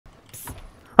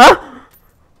Huh?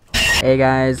 Hey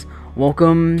guys,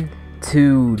 welcome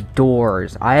to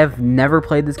Doors. I have never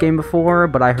played this game before,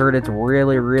 but I heard it's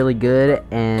really good,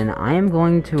 and I am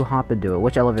going to hop into it.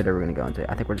 Which elevator are we going to go into?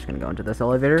 I think we're just going to go into this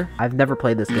elevator. I've never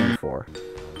played this game before.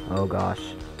 Oh gosh.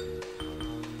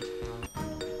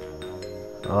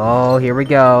 Oh, here we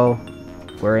go.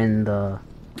 We're in the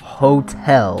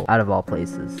hotel, out of all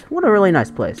places. What a really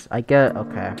nice place. I get,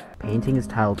 okay. Painting is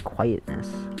titled Quietness,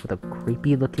 with a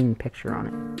creepy looking picture on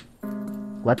it.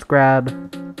 Let's grab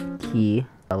key.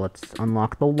 Let's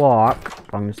unlock the lock.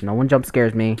 As long as no one jump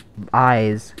scares me.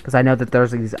 Eyes, because I know that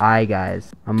there's these eye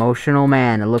guys. Emotional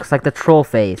man. It looks like the troll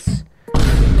face.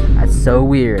 That's so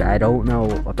weird. I don't know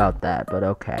about that, but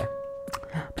okay.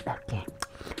 But okay.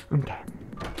 Okay.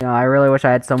 You know, I really wish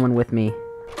I had someone with me.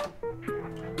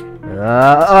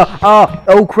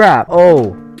 Oh crap.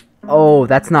 Oh,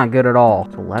 that's not good at all.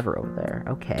 There's a lever over there.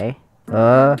 Okay.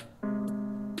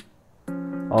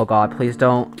 Oh god, please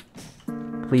don't.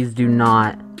 Please do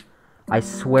not. I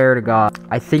swear to god.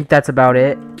 I think that's about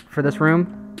it for this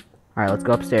room. Alright, let's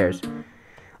go upstairs.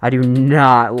 I do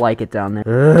not like it down there.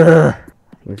 Ugh. I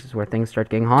think this is where things start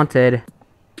getting haunted.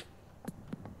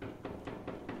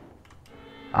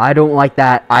 I don't like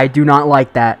that. I do not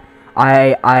like that.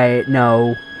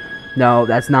 No. No,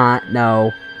 that's not.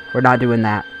 No. We're not doing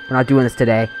that. We're not doing this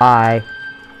today. Bye.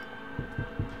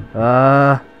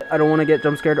 I don't want to get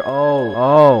jump scared.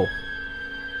 Oh.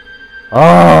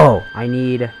 I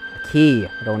need a key. I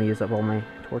don't want to use up all my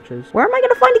torches. Where am I going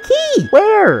to find a key?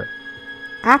 Where?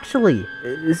 Actually,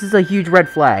 this is a huge red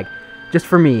flag. Just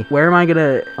for me. Where am I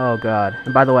gonna... Oh god.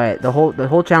 And by the way, the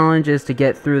whole challenge is to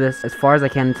get through this as far as I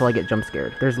can until I get jump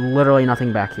scared. There's literally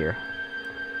nothing back here.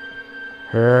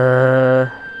 Hello?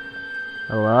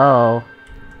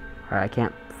 Alright, I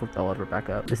can't flip the elevator back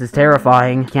up. This is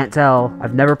terrifying. Can't tell.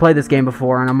 I've never played this game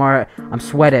before, and I'm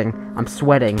sweating. I'm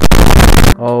sweating.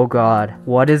 Oh god.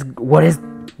 What is... Why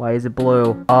is it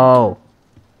blue? Oh.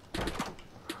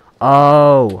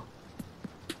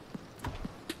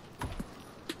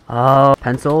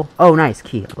 Pencil. Oh, nice.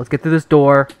 Key. Let's get through this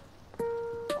door.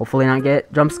 Hopefully not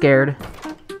get jump scared.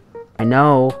 I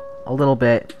know. A little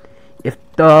bit. If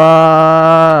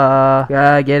the...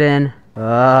 get in.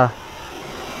 Oh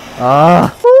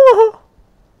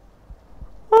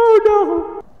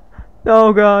no.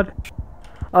 Oh god.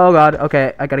 Oh god.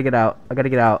 Okay, I gotta get out. I gotta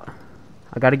get out.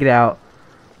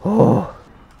 Oh.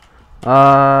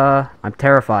 I'm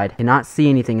terrified. Cannot see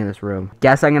anything in this room.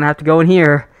 Guess I'm gonna have to go in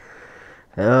here.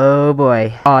 Oh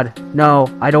boy. God. No,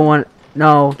 I don't want...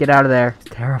 No, get out of there.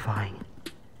 It's terrifying.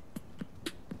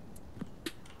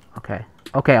 Okay.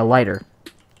 Okay, a lighter.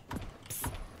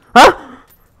 Huh?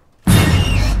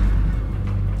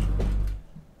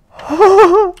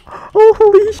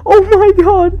 Holy... Oh my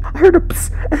god. I heard a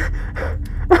psst.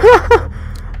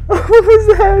 What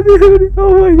was that, dude?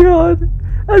 Oh my god.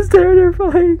 That's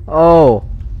terrifying. Oh.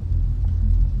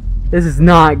 This is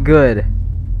not good.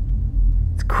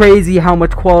 It's crazy how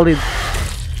much quality...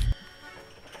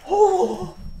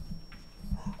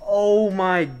 Oh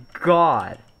my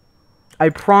god. I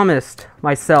promised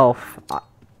myself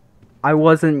I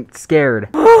wasn't scared.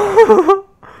 Oh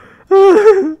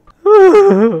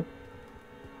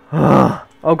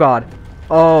god.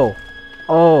 Oh.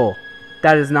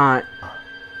 That is not...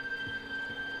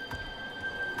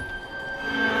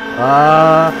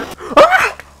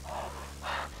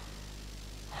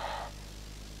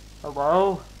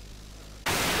 Hello?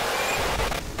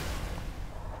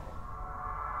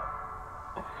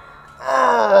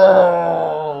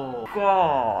 Oh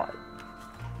god.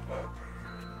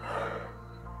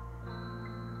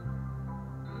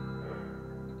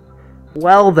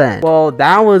 Well then. Well,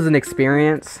 that was an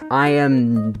experience. I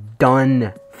am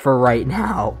done for right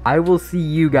now. I will see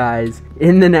you guys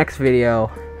in the next video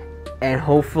and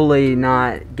hopefully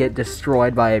not get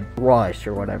destroyed by a brush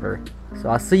or whatever. So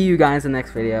I'll see you guys in the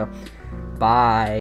next video. Bye.